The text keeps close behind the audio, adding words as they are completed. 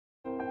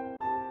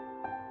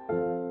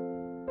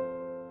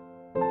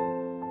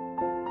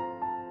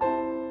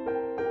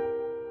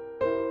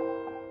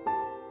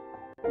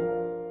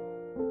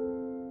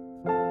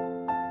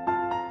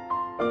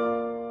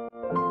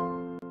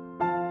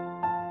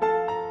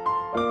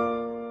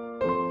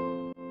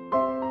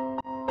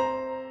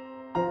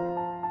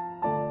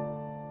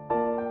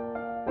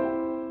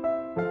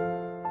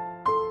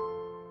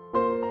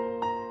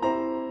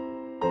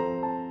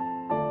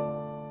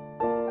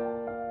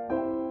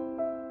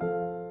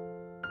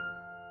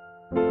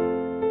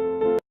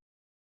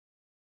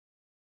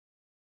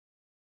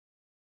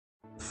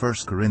1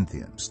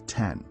 Corinthians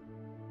 10.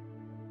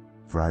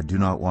 For I do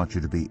not want you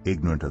to be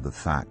ignorant of the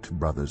fact,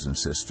 brothers and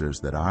sisters,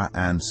 that our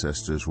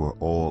ancestors were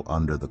all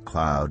under the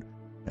cloud,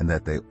 and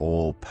that they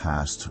all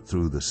passed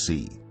through the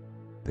sea.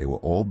 They were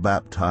all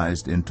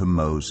baptized into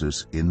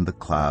Moses in the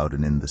cloud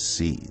and in the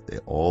sea. They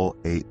all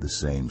ate the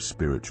same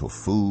spiritual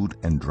food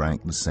and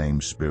drank the same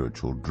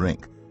spiritual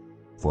drink.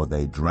 For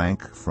they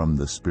drank from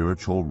the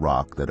spiritual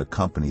rock that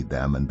accompanied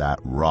them, and that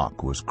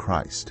rock was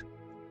Christ.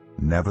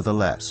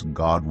 Nevertheless,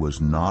 God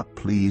was not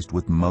pleased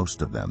with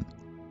most of them.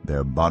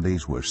 Their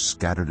bodies were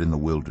scattered in the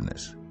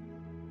wilderness.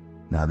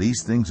 Now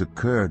these things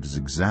occurred as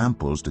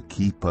examples to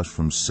keep us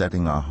from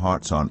setting our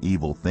hearts on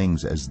evil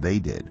things as they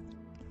did.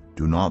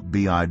 Do not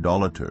be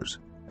idolaters,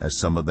 as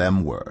some of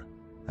them were.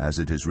 As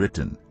it is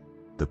written,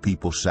 the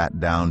people sat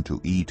down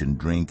to eat and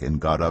drink and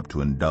got up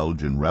to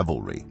indulge in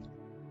revelry.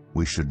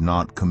 We should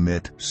not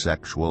commit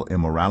sexual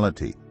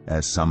immorality,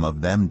 as some of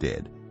them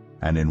did,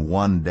 and in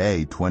one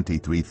day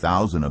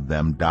 23,000 of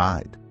them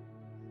died.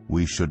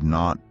 We should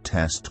not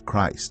test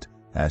Christ,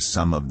 as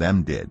some of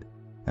them did,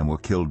 and were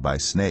killed by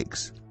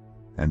snakes.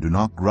 And do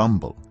not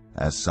grumble,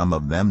 as some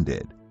of them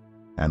did,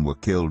 and were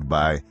killed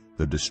by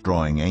the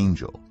destroying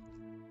angel.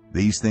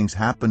 These things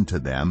happened to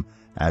them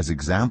as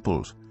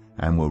examples,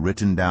 and were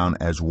written down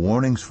as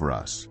warnings for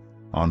us,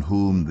 on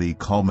whom the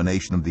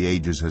culmination of the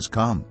ages has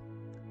come.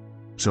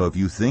 So if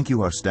you think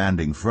you are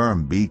standing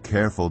firm, be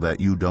careful that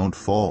you don't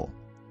fall.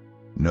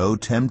 No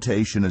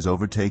temptation has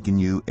overtaken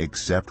you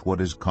except what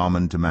is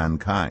common to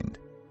mankind,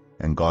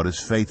 and God is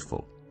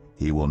faithful.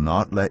 He will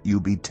not let you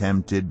be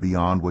tempted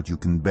beyond what you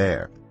can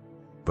bear.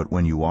 But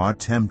when you are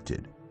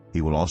tempted,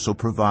 He will also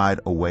provide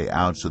a way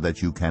out so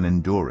that you can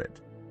endure it.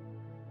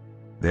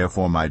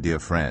 Therefore, my dear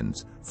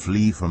friends,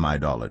 flee from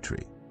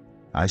idolatry.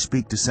 I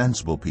speak to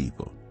sensible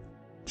people.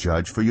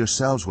 Judge for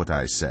yourselves what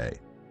I say.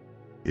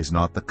 Is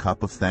not the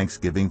cup of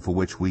thanksgiving for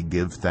which we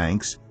give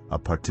thanks a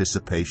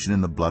participation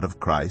in the blood of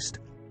Christ?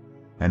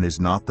 And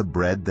is not the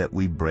bread that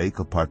we break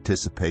a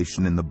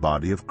participation in the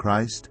body of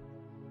Christ?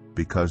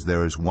 Because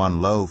there is one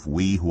loaf,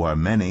 we who are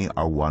many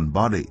are one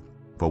body,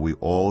 for we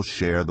all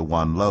share the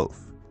one loaf.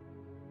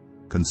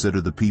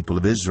 Consider the people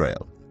of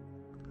Israel.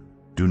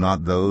 Do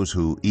not those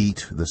who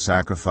eat the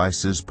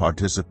sacrifices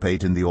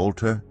participate in the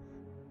altar?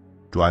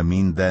 Do I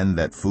mean then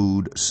that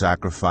food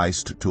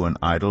sacrificed to an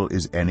idol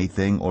is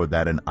anything, or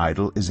that an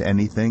idol is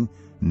anything?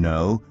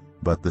 No,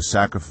 but the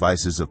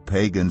sacrifices of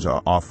pagans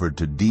are offered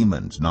to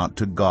demons, not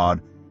to God,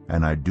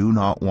 and I do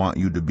not want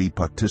you to be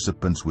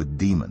participants with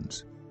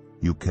demons.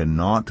 You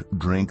cannot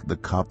drink the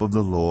cup of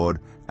the Lord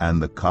and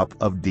the cup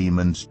of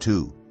demons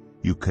too.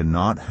 You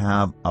cannot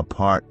have a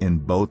part in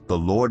both the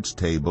Lord's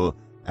table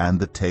and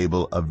the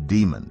table of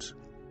demons.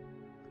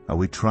 Are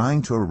we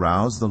trying to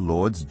arouse the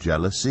Lord's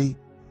jealousy?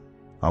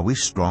 Are we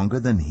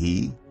stronger than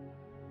He?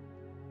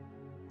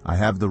 I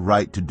have the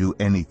right to do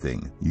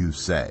anything, you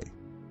say,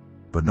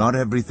 but not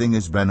everything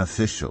is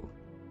beneficial.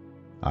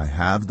 I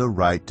have the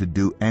right to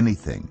do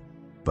anything,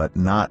 but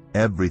not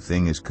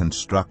everything is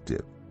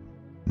constructive.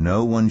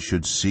 No one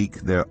should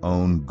seek their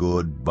own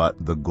good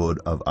but the good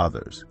of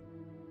others.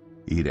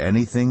 Eat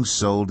anything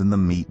sold in the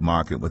meat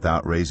market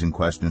without raising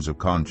questions of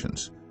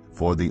conscience,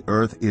 for the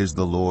earth is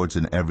the Lord's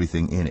and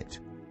everything in it.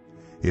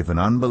 If an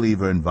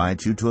unbeliever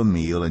invites you to a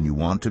meal and you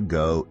want to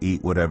go,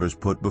 eat whatever's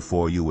put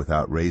before you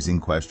without raising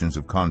questions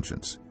of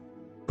conscience.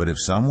 But if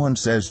someone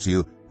says to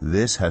you,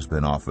 "This has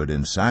been offered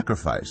in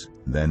sacrifice,"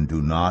 then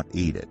do not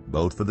eat it,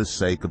 both for the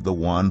sake of the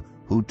one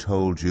who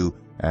told you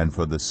and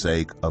for the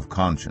sake of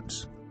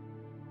conscience.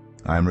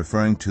 I am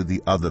referring to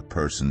the other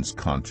person's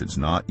conscience,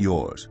 not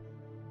yours.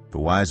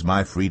 For why is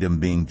my freedom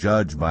being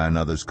judged by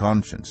another's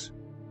conscience?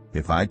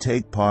 If I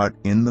take part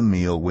in the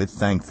meal with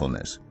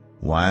thankfulness,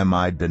 why am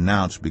I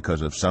denounced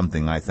because of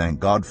something I thank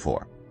God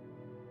for?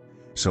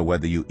 So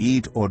whether you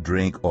eat or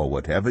drink or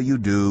whatever you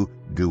do,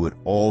 do it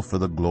all for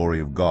the glory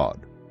of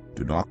God.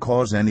 Do not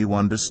cause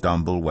anyone to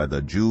stumble,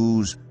 whether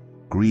Jews,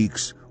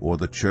 Greeks, or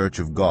the church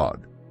of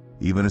God,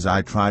 even as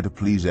I try to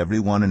please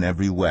everyone in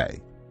every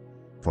way.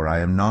 For I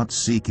am not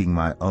seeking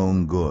my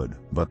own good,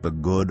 but the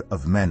good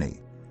of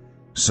many,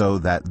 so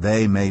that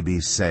they may be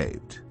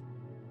saved.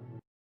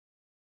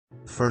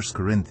 1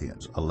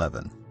 Corinthians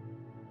 11.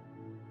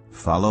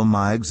 Follow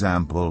my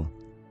example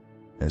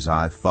as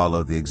I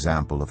follow the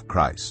example of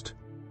Christ.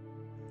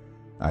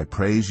 I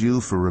praise you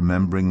for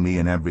remembering me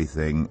in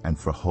everything and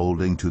for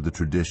holding to the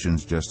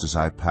traditions just as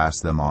I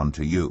pass them on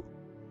to you.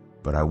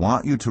 But I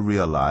want you to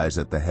realize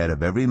that the head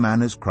of every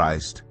man is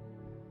Christ,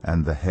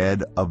 and the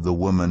head of the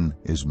woman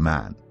is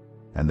man,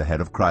 and the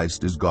head of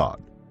Christ is God.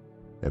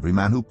 Every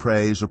man who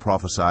prays or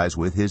prophesies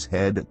with his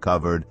head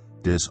covered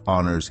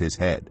dishonors his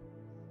head.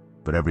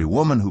 But every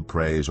woman who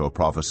prays or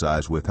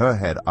prophesies with her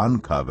head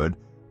uncovered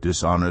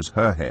dishonors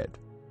her head.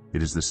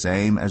 It is the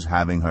same as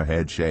having her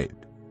head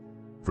shaved.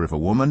 For if a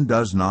woman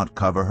does not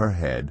cover her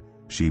head,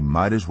 she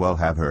might as well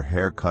have her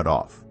hair cut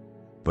off.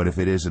 But if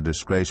it is a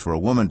disgrace for a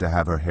woman to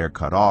have her hair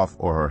cut off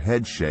or her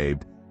head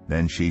shaved,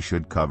 then she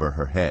should cover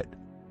her head.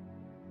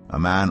 A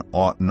man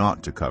ought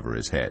not to cover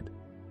his head,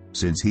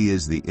 since he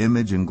is the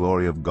image and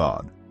glory of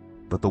God.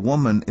 But the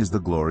woman is the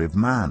glory of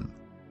man.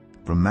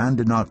 For man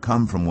did not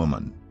come from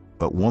woman,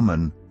 but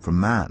woman from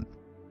man.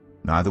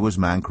 Neither was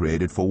man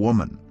created for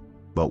woman,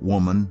 but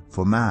woman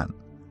for man.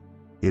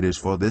 It is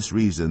for this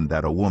reason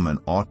that a woman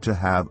ought to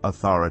have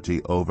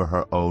authority over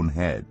her own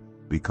head,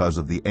 because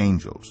of the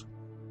angels.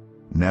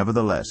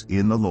 Nevertheless,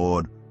 in the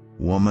Lord,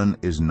 woman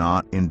is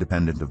not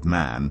independent of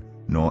man,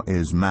 nor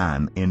is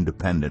man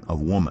independent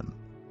of woman.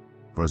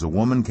 For as a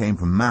woman came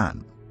from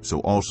man, so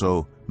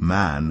also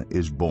man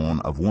is born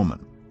of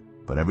woman.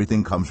 But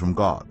everything comes from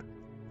God.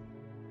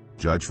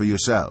 Judge for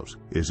yourselves.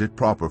 Is it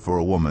proper for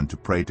a woman to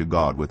pray to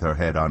God with her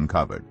head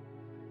uncovered?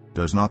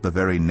 Does not the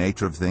very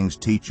nature of things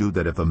teach you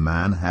that if a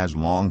man has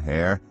long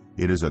hair,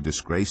 it is a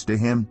disgrace to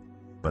him,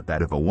 but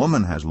that if a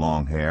woman has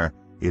long hair,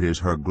 it is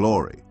her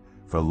glory,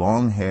 for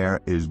long hair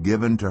is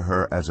given to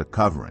her as a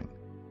covering?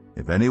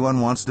 If anyone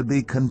wants to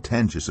be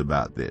contentious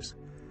about this,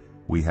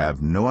 we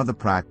have no other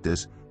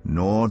practice,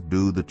 nor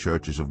do the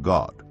churches of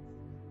God.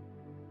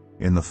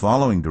 In the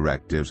following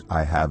directives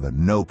I have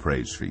no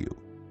praise for you,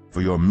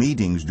 for your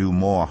meetings do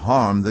more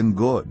harm than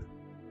good.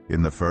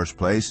 In the first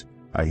place,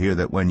 I hear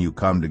that when you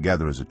come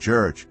together as a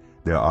church,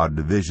 there are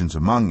divisions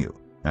among you,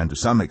 and to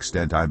some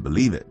extent I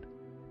believe it.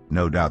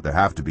 No doubt there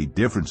have to be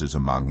differences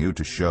among you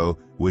to show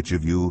which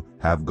of you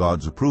have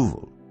God's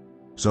approval.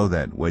 So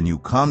then, when you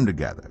come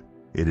together,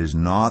 it is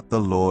not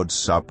the Lord's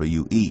Supper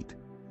you eat.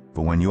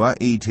 For when you are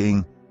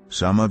eating,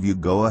 some of you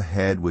go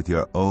ahead with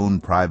your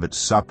own private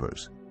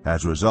suppers.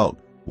 As a result,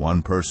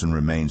 one person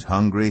remains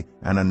hungry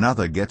and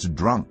another gets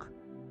drunk.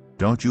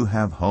 Don't you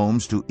have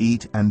homes to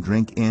eat and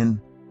drink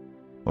in?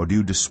 Or do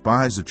you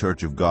despise the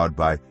church of God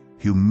by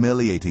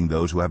humiliating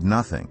those who have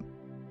nothing?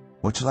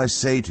 What shall I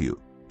say to you?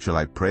 Shall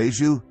I praise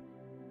you?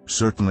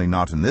 Certainly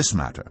not in this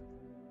matter.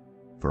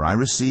 For I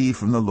received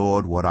from the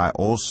Lord what I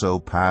also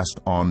passed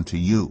on to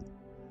you.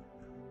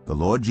 The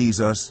Lord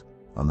Jesus,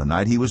 on the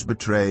night he was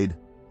betrayed,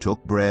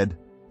 took bread,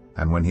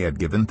 and when he had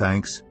given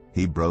thanks,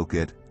 he broke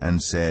it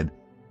and said,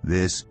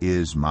 "This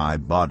is my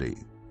body,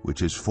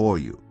 which is for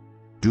you.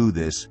 Do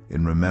this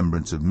in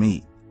remembrance of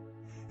me."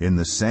 In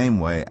the same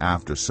way,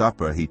 after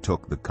supper, he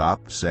took the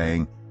cup,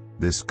 saying,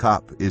 "This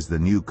cup is the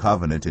new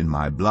covenant in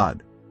my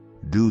blood.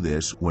 Do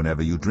this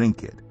whenever you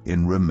drink it,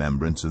 in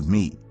remembrance of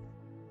me.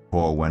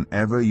 For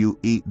whenever you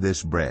eat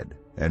this bread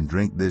and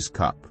drink this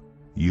cup,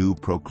 you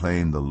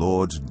proclaim the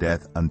Lord's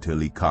death until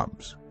he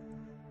comes.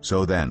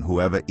 So then,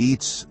 whoever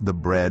eats the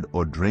bread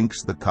or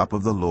drinks the cup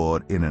of the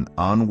Lord in an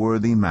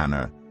unworthy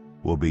manner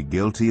will be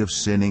guilty of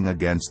sinning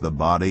against the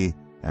body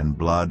and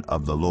blood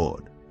of the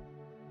Lord.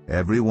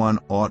 Everyone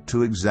ought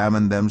to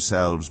examine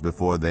themselves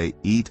before they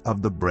eat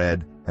of the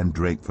bread and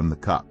drink from the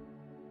cup.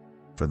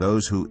 For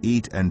those who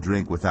eat and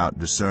drink without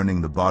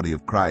discerning the body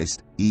of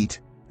Christ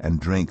eat and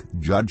drink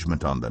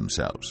judgment on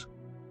themselves.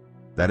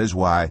 That is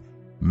why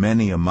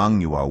many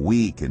among you are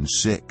weak and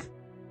sick,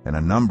 and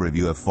a number of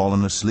you have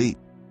fallen asleep.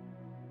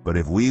 But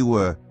if we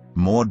were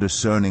more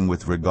discerning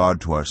with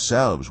regard to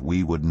ourselves,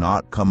 we would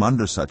not come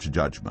under such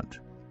judgment.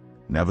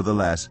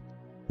 Nevertheless,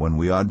 when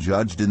we are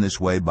judged in this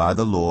way by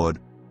the Lord,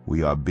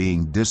 we are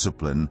being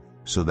disciplined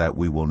so that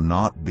we will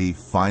not be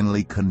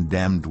finally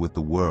condemned with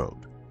the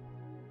world.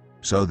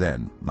 So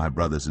then, my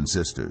brothers and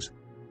sisters,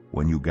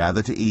 when you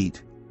gather to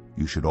eat,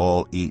 you should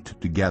all eat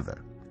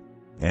together.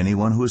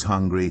 Anyone who is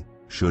hungry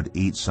should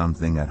eat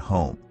something at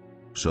home,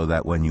 so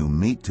that when you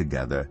meet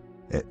together,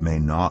 it may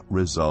not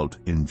result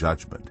in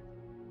judgment.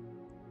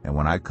 And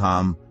when I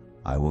come,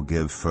 I will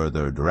give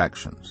further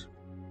directions.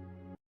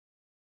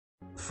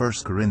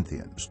 1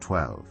 Corinthians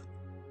 12.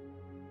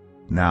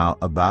 Now,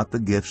 about the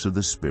gifts of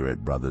the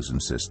Spirit, brothers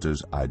and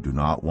sisters, I do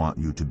not want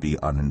you to be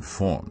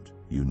uninformed.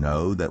 You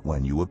know that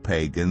when you were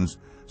pagans,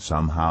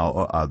 somehow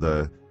or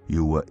other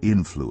you were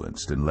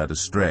influenced and led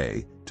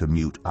astray to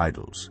mute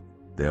idols.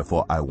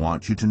 Therefore I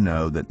want you to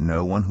know that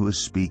no one who is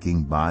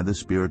speaking by the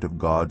Spirit of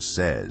God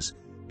says,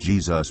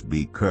 "Jesus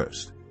be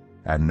cursed,"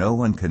 and no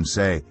one can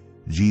say,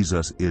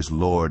 "Jesus is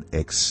Lord,"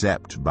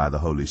 except by the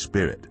Holy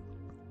Spirit.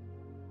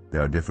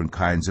 There are different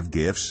kinds of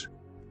gifts,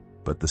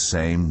 but the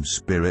same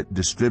Spirit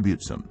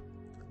distributes them.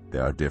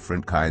 There are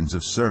different kinds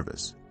of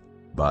service,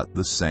 but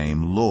the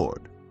same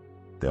Lord.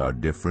 There are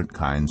different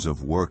kinds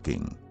of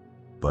working,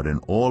 but in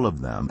all of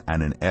them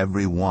and in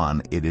every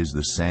one it is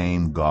the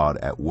same God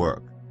at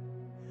work.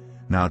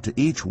 Now to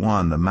each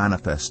one the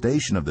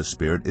manifestation of the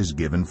Spirit is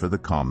given for the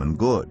common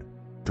good.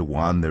 To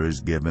one there is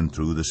given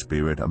through the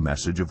Spirit a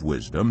message of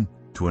wisdom,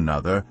 to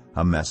another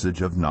a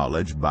message of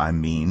knowledge by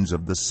means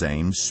of the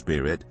same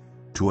Spirit,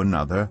 to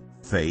another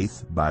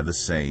faith by the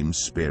same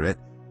Spirit,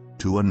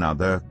 to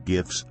another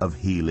gifts of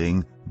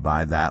healing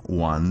by that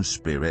one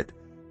Spirit,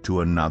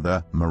 to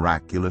another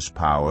miraculous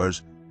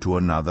powers, to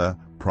another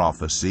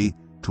prophecy,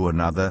 to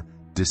another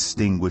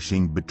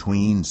distinguishing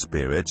between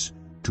spirits,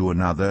 to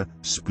another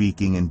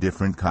speaking in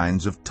different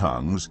kinds of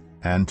tongues,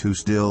 and to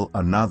still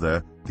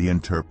another the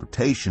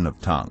interpretation of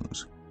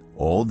tongues.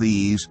 All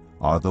these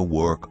are the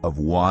work of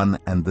one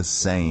and the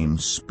same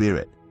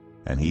Spirit,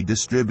 and he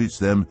distributes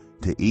them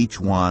to each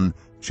one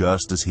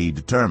just as he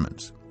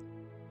determines.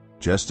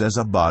 Just as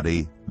a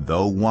body,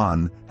 though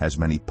one, has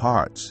many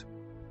parts,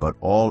 but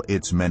all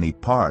its many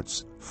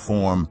parts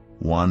form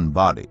one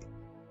body.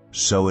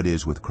 So it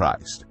is with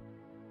Christ.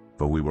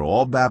 For we were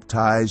all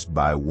baptized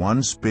by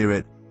one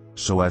Spirit,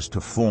 so as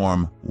to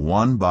form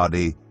one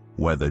body,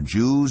 whether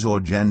Jews or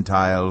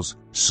Gentiles,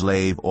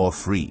 slave or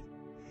free.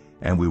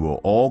 And we were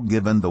all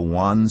given the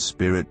one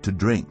Spirit to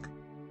drink.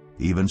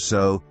 Even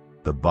so,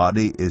 the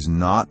body is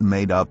not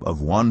made up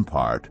of one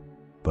part,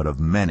 but of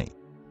many.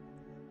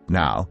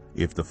 Now,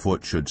 if the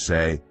foot should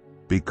say,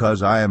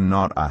 "Because I am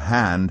not a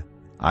hand,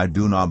 I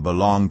do not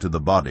belong to the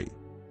body,"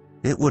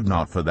 it would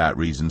not for that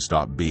reason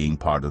stop being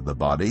part of the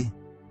body.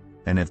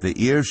 And if the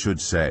ear should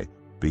say,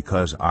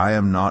 "Because I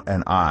am not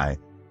an eye,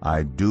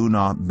 I do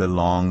not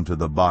belong to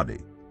the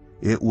body,"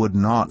 it would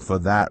not for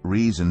that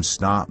reason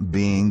stop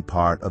being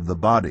part of the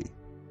body.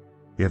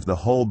 If the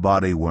whole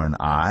body were an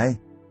eye,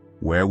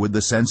 where would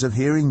the sense of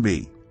hearing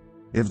be?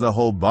 If the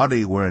whole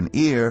body were an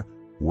ear,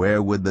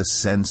 where would the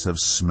sense of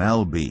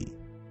smell be?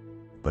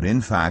 But in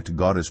fact,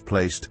 God has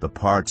placed the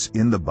parts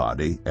in the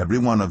body, every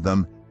one of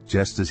them,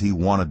 just as He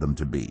wanted them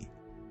to be.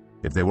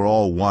 If they were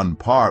all one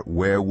part,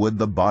 where would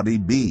the body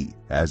be?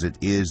 As it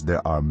is,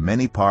 there are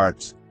many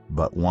parts,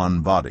 but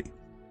one body.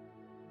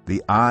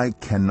 The eye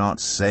cannot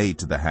say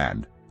to the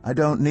hand, "I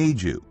don't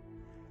need you,"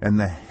 and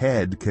the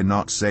head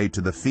cannot say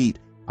to the feet,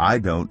 "I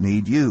don't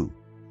need you."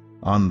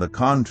 On the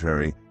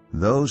contrary,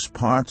 those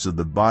parts of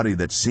the body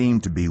that seem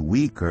to be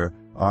weaker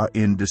are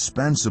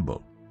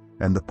indispensable,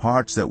 and the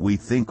parts that we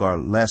think are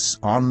less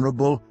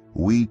honorable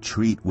we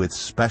treat with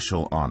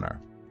special honor,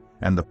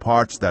 and the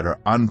parts that are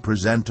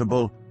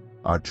unpresentable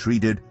are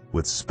treated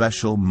with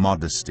special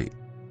modesty,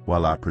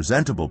 while our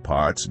presentable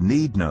parts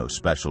need no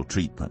special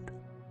treatment.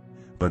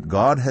 But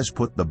God has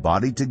put the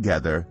body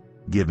together,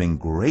 giving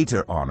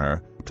greater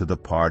honor to the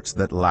parts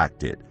that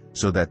lacked it,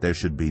 so that there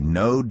should be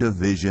no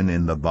division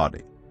in the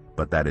body,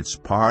 but that its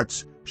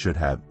parts should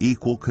have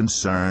equal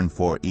concern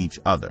for each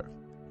other.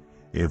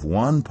 If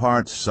one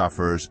part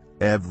suffers,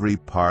 every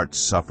part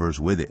suffers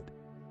with it.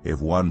 If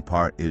one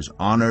part is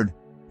honored,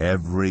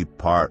 every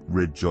part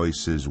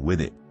rejoices with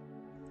it.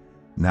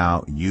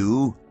 Now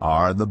you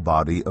are the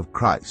body of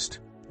Christ,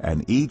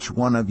 and each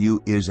one of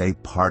you is a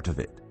part of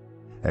it.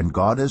 And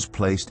God has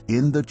placed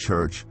in the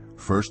church,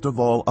 first of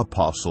all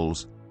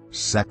apostles,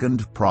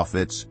 second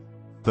prophets,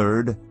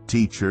 third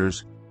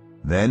teachers,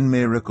 then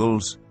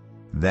miracles,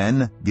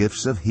 then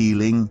gifts of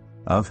healing,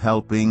 of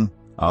helping,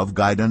 of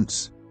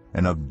guidance,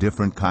 and of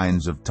different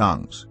kinds of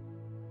tongues.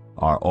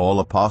 Are all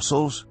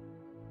apostles?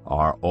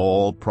 Are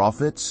all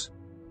prophets?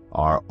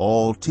 Are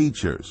all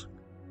teachers?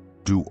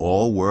 Do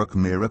all work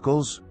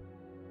miracles?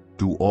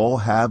 Do all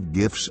have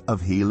gifts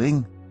of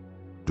healing?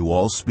 Do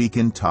all speak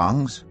in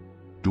tongues?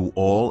 Do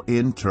all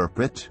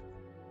interpret?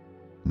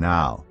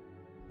 Now,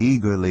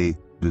 eagerly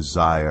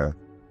desire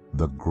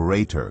the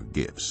greater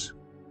gifts.